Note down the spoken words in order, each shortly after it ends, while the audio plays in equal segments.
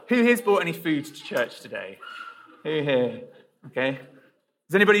Who here's brought any food to church today? Who here? Okay.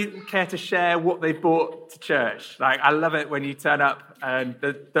 Does anybody care to share what they brought to church? Like, I love it when you turn up and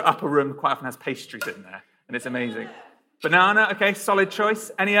the upper room quite often has pastries in there, and it's amazing. Banana, okay, solid choice.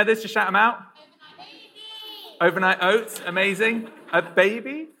 Any others? Just shout them out. Overnight oats, amazing. A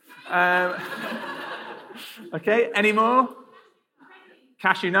baby. Okay, any more?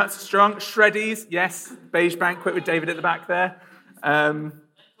 Cashew nuts, strong. Shreddies, yes. Beige banquet with David at the back there.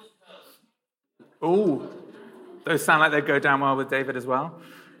 Those sound like they'd go down well with David as well.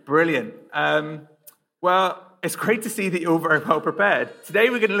 Brilliant. Well, it's great to see that you're all very well prepared.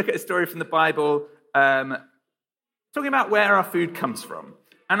 Today we're going to look at a story from the Bible talking about where our food comes from.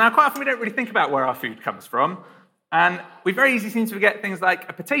 And now quite often we don't really think about where our food comes from. And we very easily seem to forget things like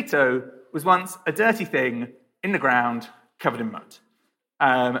a potato was once a dirty thing in the ground covered in mud.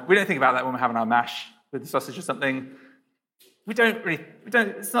 We don't think about that when we're having our mash with the sausage or something.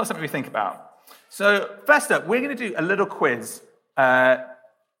 It's not something we think about. So first up, we're going to do a little quiz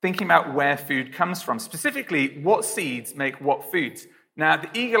thinking about where food comes from. Specifically, what seeds make what foods. Now, the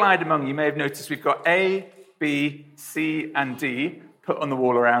eagle-eyed among you may have noticed we've got A, B, C, and D put on the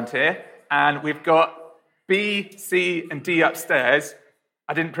wall around here. And we've got B, C, and D upstairs.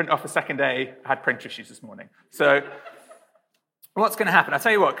 I didn't print off a second A. I had printer issues this morning. So what's going to happen? I'll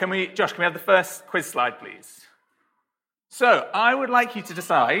tell you what. Josh, can we have the first quiz slide, please? So I would like you to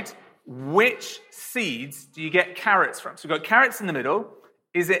decide which seeds do you get carrots from. So we've got carrots in the middle.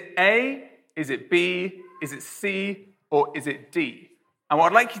 Is it A, is it B, is it C, or is it D? And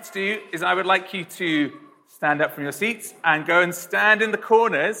what I'd like you to do is I would like you to stand up from your seats and go and stand in the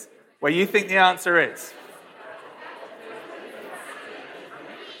corners where you think the answer is.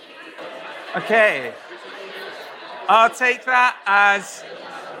 Okay. I'll take that as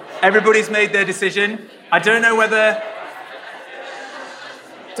everybody's made their decision. I don't know whether...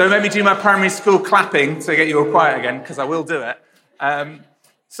 Don't make me do my primary school clapping to get you all quiet again, because I will do it.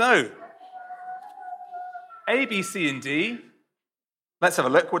 So, A, B, C, and D. Let's have a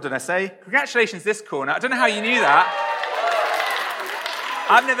look. What did I say? Congratulations, this corner. I don't know how you knew that.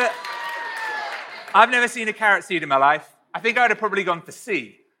 I've never seen a carrot seed in my life. I think I would have probably gone for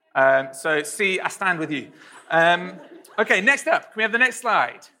C. So C, I stand with you. Okay, next up. Can we have the next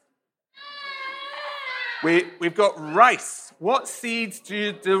slide? We've got rice. What seeds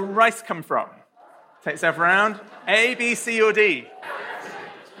do rice come from? Take yourself around. A, B, C, or D?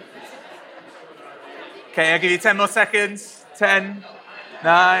 Okay, I'll give you 10 more seconds. 10,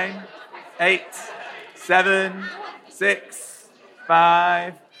 9, 8, 7, 6,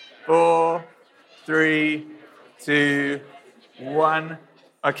 5, 4, 3, 2, 1.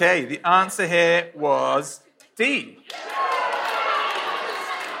 Okay, the answer here was D.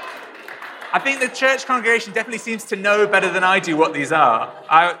 I think the church congregation definitely seems to know better than I do what these are.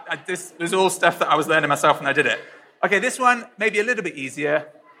 This was all stuff that I was learning myself when I did it. Okay, this one may be a little bit easier.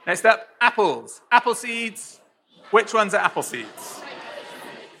 Next up, apples. Apple seeds. Which ones are apple seeds?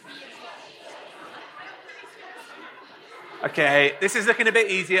 Okay, this is looking a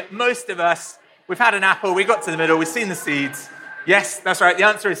bit easier. Most of us, we've had an apple, we got to the middle, we've seen the seeds. Yes, that's right, the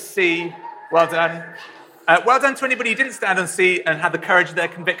answer is C. Well done. Well done to anybody who didn't stand on C and had the courage of their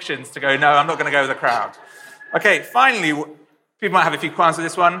convictions to go, no, I'm not going to go with the crowd. Okay, finally, people might have a few qualms with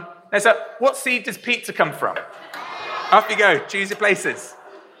this one. Next up, what seed does pizza come from? Off you go, choose your places.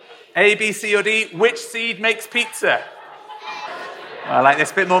 A, B, C, or D, which seed makes pizza? Well, I like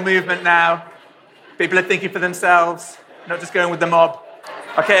this, bit more movement now. People are thinking for themselves, not just going with the mob.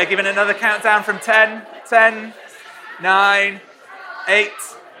 Okay, I'll give it another countdown from 10, 10, 9, 8,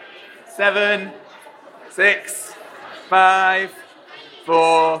 7, 6, 5,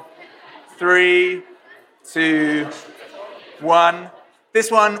 4, 3, 2, 1. This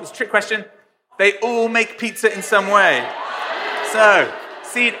one was a trick question. They all make pizza in some way. So,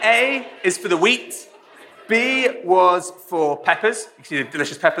 seed A is for the wheat. B was for peppers. You can see the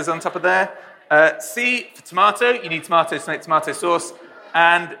delicious peppers on top of there. C for tomato. You need tomatoes to make tomato sauce.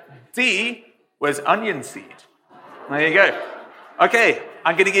 And D was onion seed. There you go. Okay,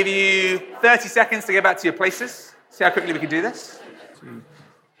 I'm going to give you 30 seconds to get back to your places. See how quickly we can do this. 2,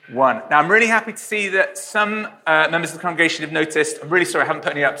 1. Now, I'm really happy to see that some members of the congregation have noticed. I'm really sorry I haven't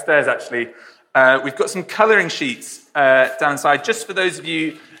put any upstairs, actually. We've got some colouring sheets downside, just for those of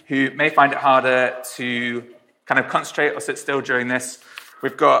you who may find it harder to kind of concentrate or sit still during this.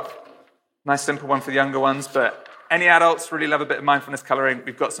 We've got a nice simple one for the younger ones, but any adults really love a bit of mindfulness colouring.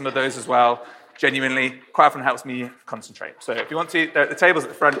 We've got some of those as well. Genuinely, quite often helps me concentrate. So if you want to, the tables at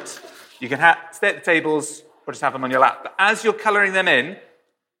the front, you can stay at the tables or just have them on your lap. But as you're colouring them in,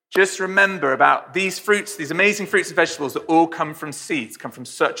 just remember about these fruits, these amazing fruits and vegetables that all come from seeds, come from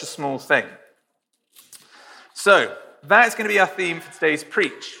such a small thing. So, that's going to be our theme for today's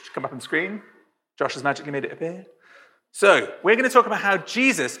preach. Come up on the screen. Josh has magically made it appear. So, we're going to talk about how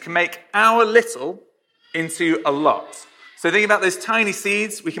Jesus can make our little into a lot. So think about those tiny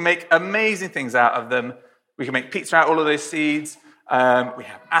seeds. We can make amazing things out of them. We can make pizza out of all of those seeds. We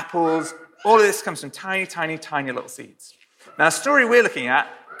have apples. All of this comes from tiny, tiny, tiny little seeds. Now, the story we're looking at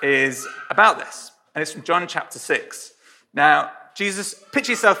is about this, and it's from John chapter 6. Now,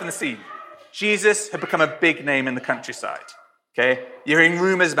 picture yourself in the scene. Jesus had become a big name in the countryside. Okay, you're hearing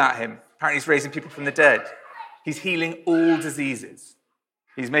rumors about him. Apparently, he's raising people from the dead. He's healing all diseases.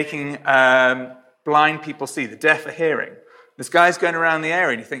 He's making blind people see, the deaf are hearing. This guy's going around the area,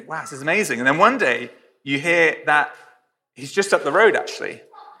 and you think, wow, this is amazing. And then one day, you hear that he's just up the road, actually.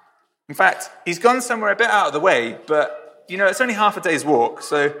 In fact, he's gone somewhere a bit out of the way, but, it's only half a day's walk,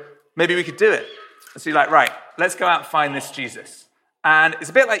 so maybe we could do it. And so you're like, right, let's go out and find this Jesus. And it's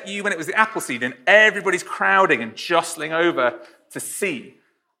a bit like you when it was the apple season, everybody's crowding and jostling over to see.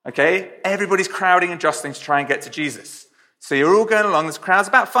 Okay? Everybody's crowding and jostling to try and get to Jesus. So you're all going along. There's crowds,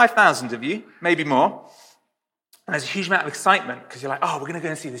 about 5,000 of you, maybe more. And there's a huge amount of excitement because you're like, oh, we're going to go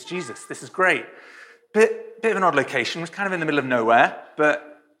and see this Jesus. This is great. Bit of an odd location. It's kind of in the middle of nowhere,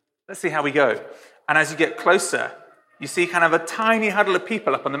 but let's see how we go. And as you get closer, you see kind of a tiny huddle of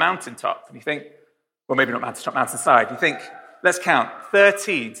people up on the mountaintop. And you think, well, maybe not mountaintop, mountainside. You think, let's count,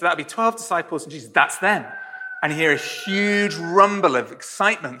 13. So that would be 12 disciples and Jesus. That's them. And you hear a huge rumble of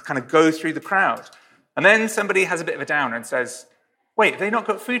excitement kind of go through the crowd. And then somebody has a bit of a downer and says, wait, have they not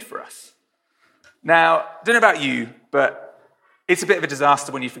got food for us? Now, I don't know about you, but it's a bit of a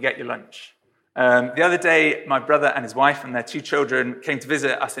disaster when you forget your lunch. The other day, my brother and his wife and their 2 children came to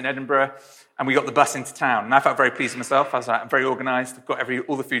visit us in Edinburgh, and we got the bus into town. And I felt very pleased with myself. I was like, I'm very organised. I've got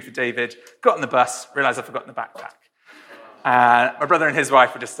all the food for David. Got on the bus, realised I'd forgotten the backpack. My brother and his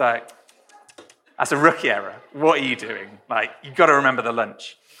wife were just like, that's a rookie error. What are you doing? You've got to remember the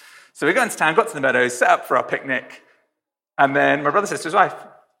lunch. So we got into town, got to the meadows, set up for our picnic, and then my brother says to his wife,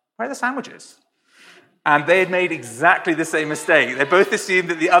 where are the sandwiches? And they had made exactly the same mistake. They both assumed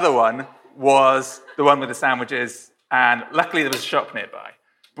that the other one was the one with the sandwiches, and luckily there was a shop nearby.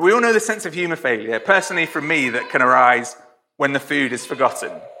 But we all know the sense of humour failure, personally from me, that can arise when the food is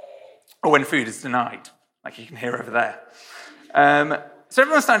forgotten, or when food is denied, like you can hear over there. So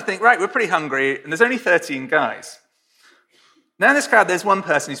everyone's starting to think, right, we're pretty hungry, and there's only 13 guys. Now in this crowd, there's one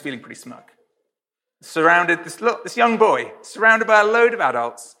person who's feeling pretty smug. This young boy, surrounded by a load of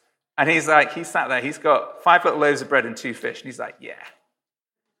adults, and he's sat there, he's got 5 little loaves of bread and 2 fish, and he's like, yeah.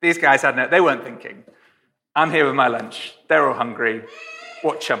 These guys they weren't thinking. I'm here with my lunch. They're all hungry.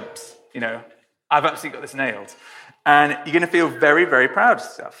 What chumps, I've absolutely got this nailed. And you're going to feel very, very proud of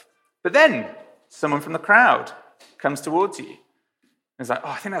yourself. But then someone from the crowd comes towards you. And is like, oh,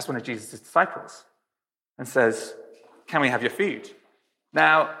 I think that's one of Jesus' disciples. And says, can we have your food?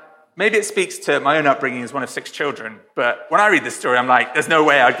 Now, maybe it speaks to my own upbringing as one of 6 children, but when I read this story, I'm like, there's no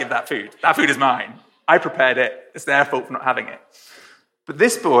way I'd give that food. That food is mine. I prepared it. It's their fault for not having it. But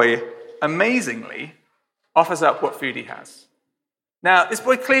this boy, amazingly, offers up what food he has. Now, this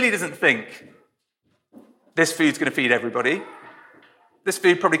boy clearly doesn't think this food's going to feed everybody. This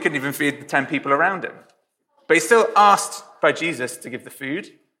food probably couldn't even feed the 10 people around him. But he's still asked by Jesus to give the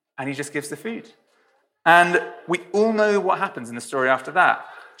food, and he just gives the food. And we all know what happens in the story after that.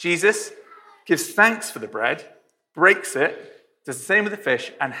 Jesus gives thanks for the bread, breaks it, does the same with the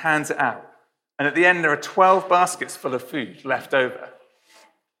fish, and hands it out. And at the end, there are 12 baskets full of food left over.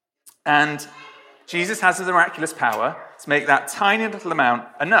 And Jesus has the miraculous power to make that tiny little amount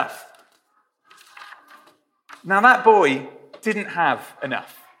enough. Now, that boy didn't have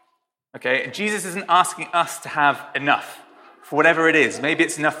enough. Okay? And Jesus isn't asking us to have enough for whatever it is. Maybe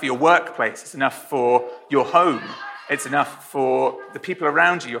it's enough for your workplace. It's enough for your home. It's enough for the people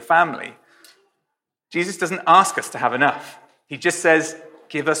around you, your family. Jesus doesn't ask us to have enough. He just says,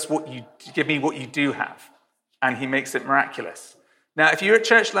 give me what you do have. And he makes it miraculous. Now, if you were at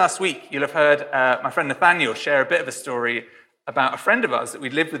church last week, you'll have heard my friend Nathaniel share a bit of a story about a friend of ours that we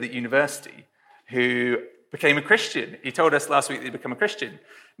lived with at university who became a Christian. He told us last week that he'd become a Christian.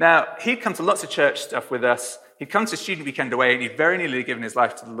 Now, he'd come to lots of church stuff with us. He'd come to student weekend away, and he'd very nearly given his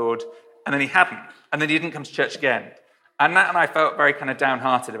life to the Lord, and then he hadn't. And then he didn't come to church again. And Nat and I felt very kind of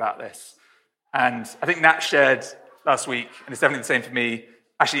downhearted about this. And I think Nat shared last week, and it's definitely the same for me,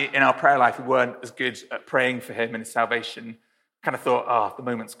 actually in our prayer life, we weren't as good at praying for him and his salvation. Kind of thought, the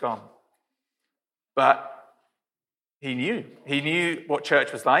moment's gone. But he knew. He knew what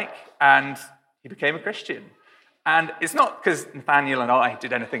church was like, and he became a Christian. And it's not because Nathaniel and I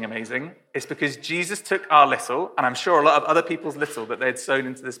did anything amazing. It's because Jesus took our little, and I'm sure a lot of other people's little that they had sown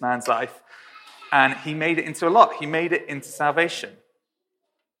into this man's life, and he made it into a lot. He made it into salvation.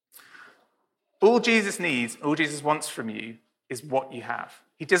 All Jesus needs, all Jesus wants from you is what you have.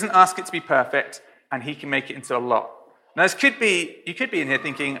 He doesn't ask it to be perfect, and he can make it into a lot. Now, you could be in here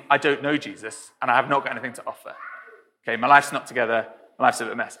thinking, I don't know Jesus, and I have not got anything to offer. Okay, my life's not together, my life's a bit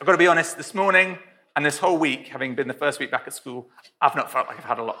of a mess. I've got to be honest, this morning and this whole week, having been the first week back at school, I've not felt like I've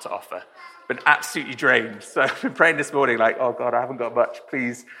had a lot to offer. Been absolutely drained. So I've been praying this morning like, oh God, I haven't got much.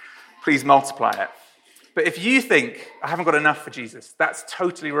 Please multiply it. But if you think, I haven't got enough for Jesus, that's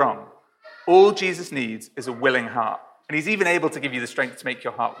totally wrong. All Jesus needs is a willing heart. And he's even able to give you the strength to make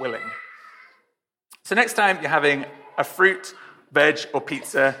your heart willing. So next time you're having a fruit, veg, or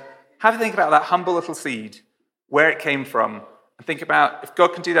pizza, have a think about that humble little seed, where it came from, and think about, if God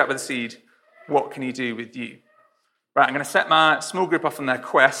can do that with a seed, what can he do with you? Right, I'm going to set my small group off on their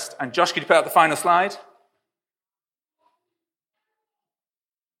quest. And Josh, could you put up the final slide?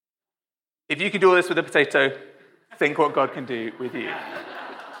 If you could do all this with a potato, think what God can do with you.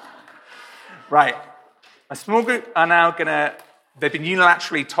 Right, my small group are now they've been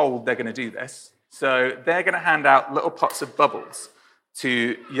unilaterally told they're going to do this. So they're going to hand out little pots of bubbles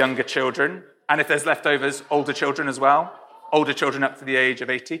to younger children. And if there's leftovers, older children as well. Older children up to the age of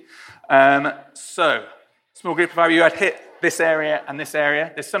 80. So, small group of you, I'd hit this area and this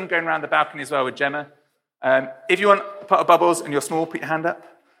area. There's some going around the balcony as well with Gemma. If you want a pot of bubbles and you're small, put your hand up.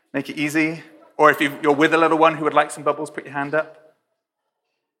 Make it easy. Or if you're with a little one who would like some bubbles, put your hand up.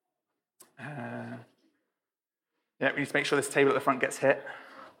 We need to make sure this table at the front gets hit.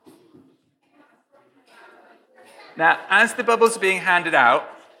 Now, as the bubbles are being handed out,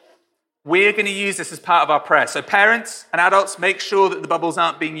 we're going to use this as part of our prayer. So parents and adults, make sure that the bubbles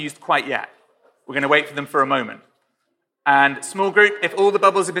aren't being used quite yet. We're going to wait for them for a moment. And small group, if all the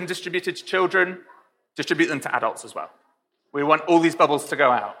bubbles have been distributed to children, distribute them to adults as well. We want all these bubbles to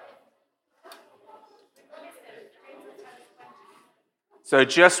go out. So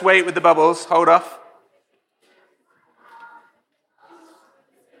just wait with the bubbles. Hold off.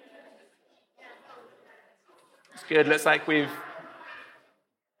 It's good. Looks like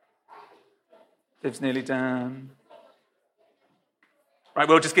Liv's nearly done. Right,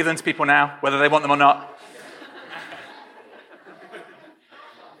 we'll just give them to people now, whether they want them or not.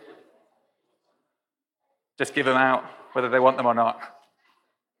 Just give them out, whether they want them or not.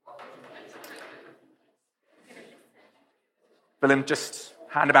 Willem, just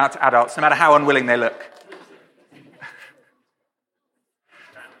hand them out to adults, no matter how unwilling they look.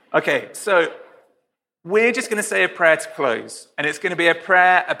 Okay, so we're just going to say a prayer to close. And it's going to be a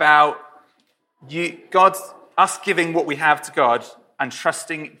prayer about us giving what we have to God and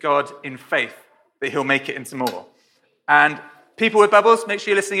trusting God in faith that he'll make it into more. And people with bubbles, make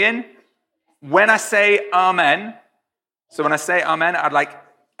sure you're listening in. When I say amen, I'd like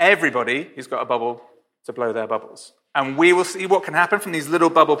everybody who's got a bubble to blow their bubbles. And we will see what can happen from these little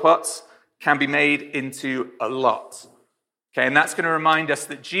bubble pots can be made into a lot. Okay, and that's going to remind us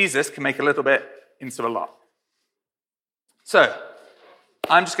that Jesus can make a little bit into a lot. So,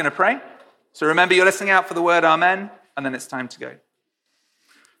 I'm just going to pray. So remember, you're listening out for the word amen, and then it's time to go.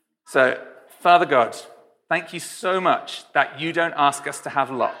 So, Father God, thank you so much that you don't ask us to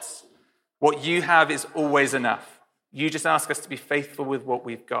have lots. What you have is always enough. You just ask us to be faithful with what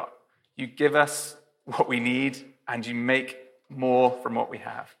we've got. You give us what we need, and you make more from what we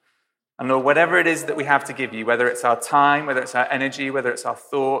have. And Lord, whatever it is that we have to give you, whether it's our time, whether it's our energy, whether it's our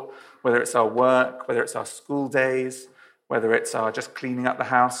thought, whether it's our work, whether it's our school days, whether it's our just cleaning up the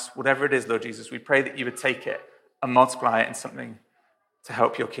house, whatever it is, Lord Jesus, we pray that you would take it and multiply it in something to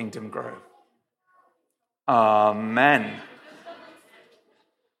help your kingdom grow. Amen.